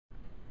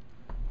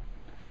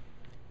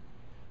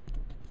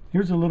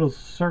Here's a little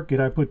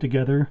circuit I put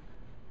together.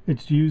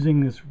 It's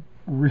using this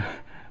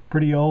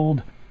pretty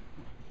old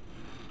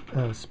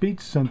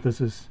speech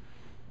synthesis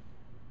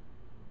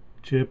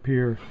chip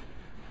here.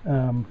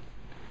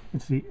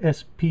 It's the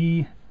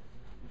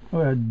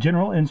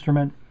General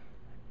Instrument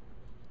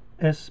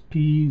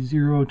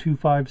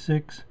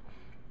SP0256,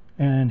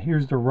 and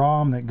here's the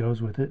ROM that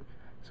goes with it.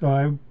 So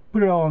I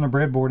put it all on the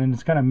breadboard, and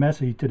it's kind of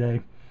messy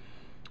today.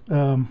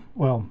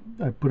 Well,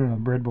 I put it on a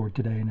breadboard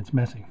today and it's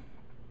messy.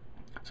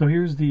 So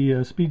here's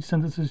the speech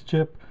synthesis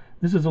chip.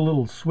 This is a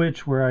little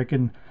switch where I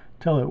can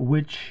tell it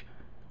which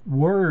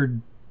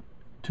word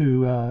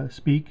to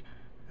speak.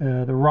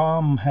 The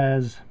ROM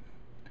has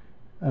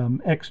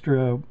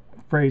extra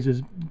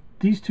phrases.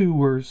 These two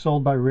were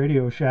sold by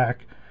Radio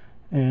Shack,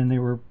 and they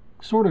were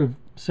sort of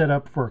set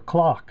up for a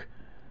clock.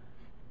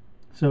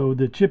 So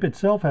the chip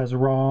itself has a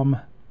ROM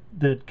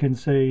that can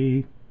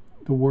say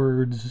the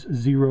words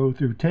 0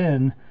 through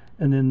 10,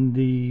 and then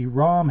the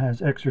ROM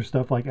has extra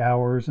stuff like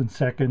hours and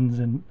seconds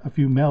and a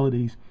few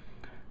melodies.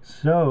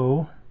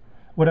 So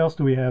what else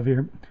do we have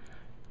here?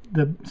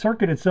 The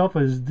circuit itself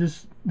is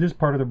this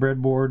part of the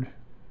breadboard.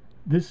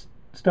 This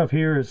stuff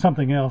here is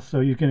something else, so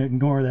you can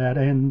ignore that,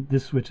 and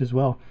this switch as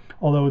well.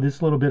 Although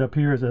this little bit up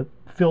here is a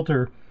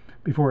filter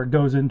before it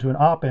goes into an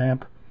op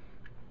amp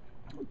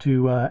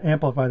to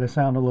amplify the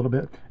sound a little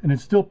bit, and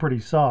it's still pretty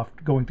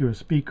soft going through a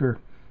speaker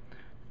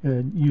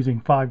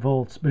using 5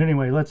 volts. But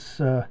anyway, let's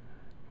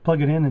plug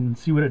it in and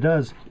see what it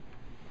does.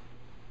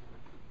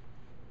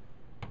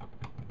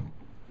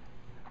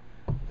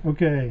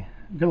 Okay,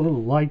 got a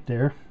little light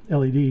there,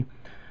 LED.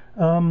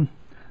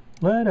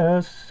 Let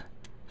us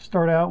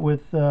start out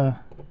with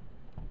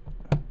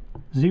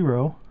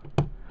 0.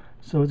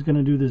 So it's going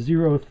to do the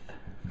 0th,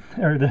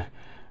 or the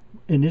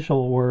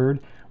initial word.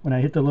 When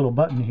I hit the little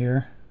button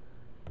here,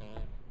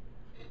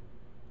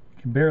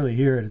 you can barely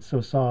hear it, it's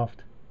so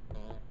soft.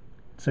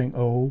 It's saying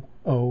oh,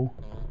 oh.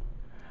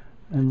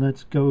 And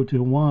let's go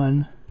to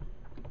 1.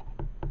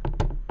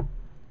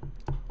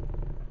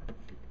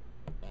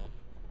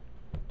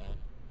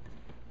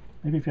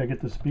 Maybe if I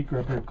get the speaker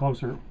up here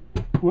closer.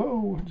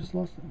 Whoa, I just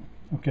lost it.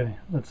 Okay,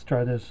 let's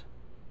try this.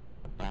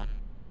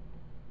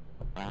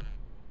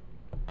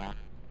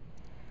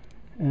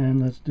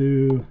 And let's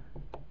do,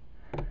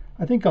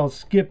 I think I'll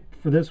skip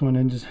for this one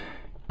and just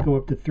go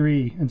up to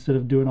 3 instead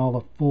of doing all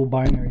the full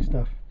binary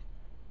stuff.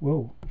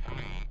 Whoa.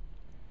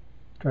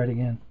 Try it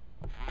again.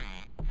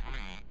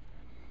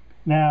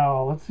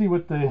 Now, let's see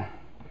what the,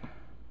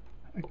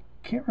 I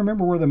can't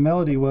remember where the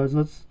melody was.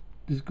 Let's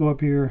just go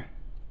up here.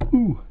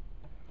 Ooh.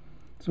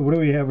 So what do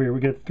we have here? We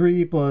got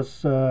 3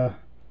 plus 4,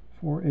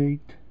 8,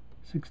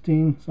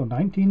 16, so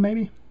 19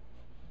 maybe?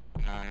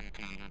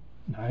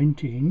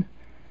 19.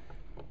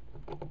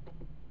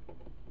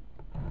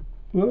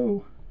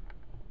 Whoa.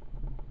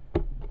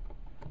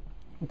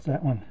 What's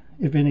that one?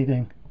 If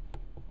anything.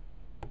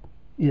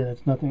 Yeah,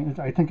 it's nothing.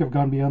 I think I've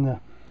gone beyond the...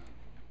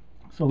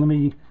 So let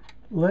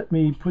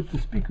me put the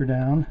speaker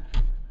down,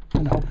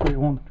 and hopefully it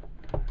won't.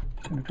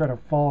 It's going to try to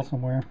fall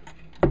somewhere.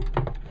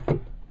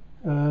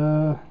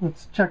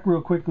 Let's check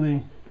real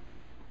quickly.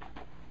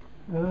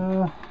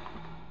 Good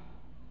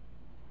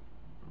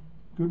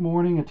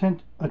morning.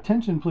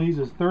 Attention please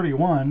is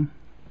 31.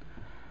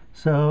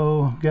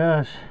 So,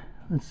 gosh,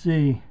 let's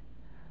see.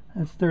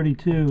 That's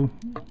 32.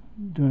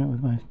 Doing it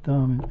with my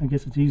thumb. I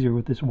guess it's easier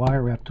with this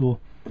wire wrap tool.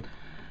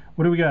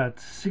 What do we got?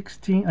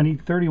 16. I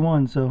need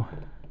 31, so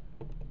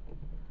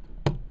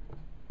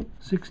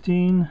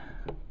 16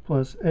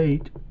 plus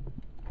 8.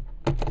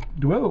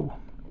 Whoa,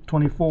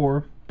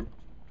 24.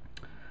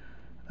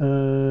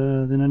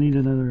 Then I need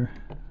another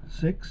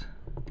 6.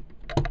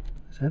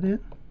 Is that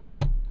it?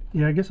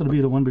 Yeah, I guess it'll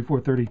be the one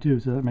before 32,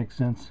 so that makes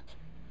sense.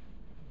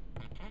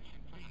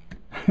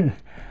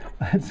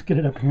 Let's get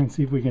it up here and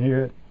see if we can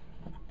hear it.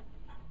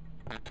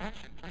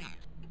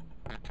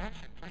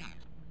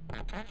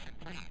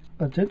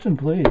 Attention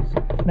please.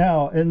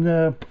 Now, in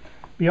the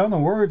beyond the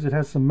words, it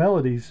has some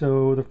melodies.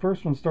 So the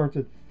first one starts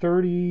at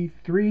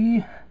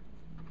 33.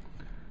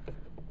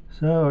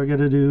 So I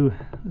gotta do,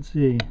 let's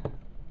see.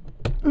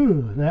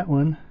 Ooh, that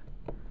one.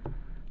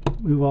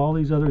 Move all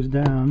these others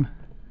down.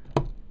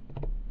 Let's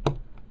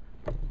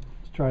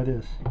try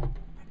this.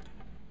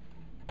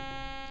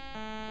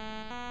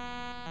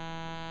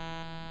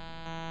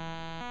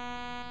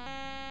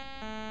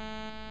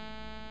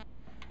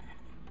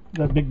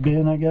 That Big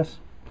Ben, I guess.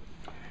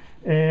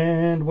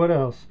 And what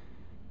else?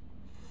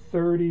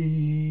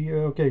 30,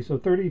 okay, so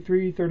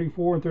 33,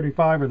 34, and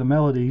 35 are the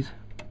melodies.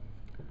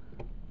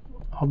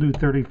 I'll do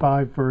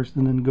 35 first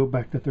and then go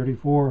back to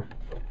 34.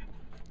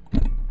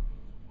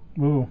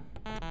 Ooh.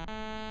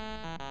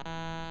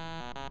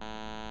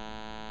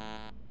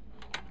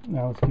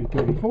 Now let's do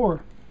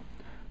 34.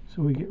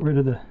 So we get rid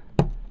of the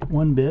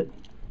 1 bit.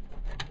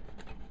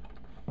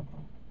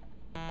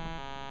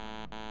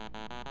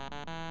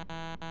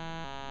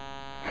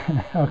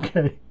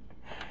 Okay,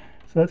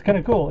 so that's kind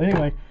of cool.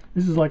 Anyway,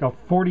 this is like a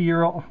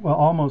 40-year-old, well,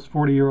 almost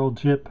 40-year-old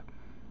chip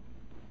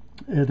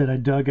that I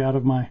dug out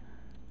of my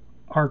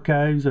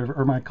archives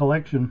or my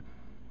collection.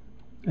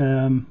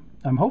 I'm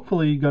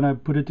hopefully going to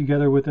put it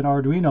together with an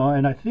Arduino,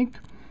 and I think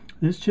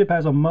this chip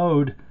has a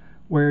mode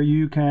where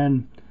you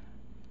can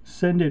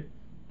send it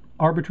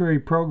arbitrary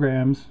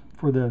programs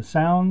for the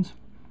sounds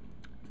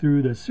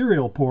through the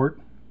serial port,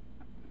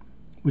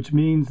 which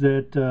means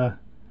that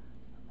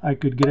I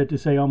could get it to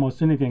say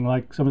almost anything,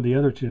 like some of the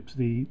other chips,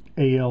 the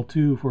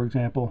AL2 for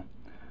example.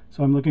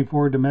 So I'm looking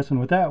forward to messing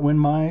with that when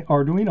my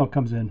Arduino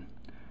comes in.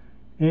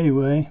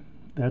 Anyway,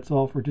 that's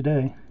all for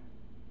today.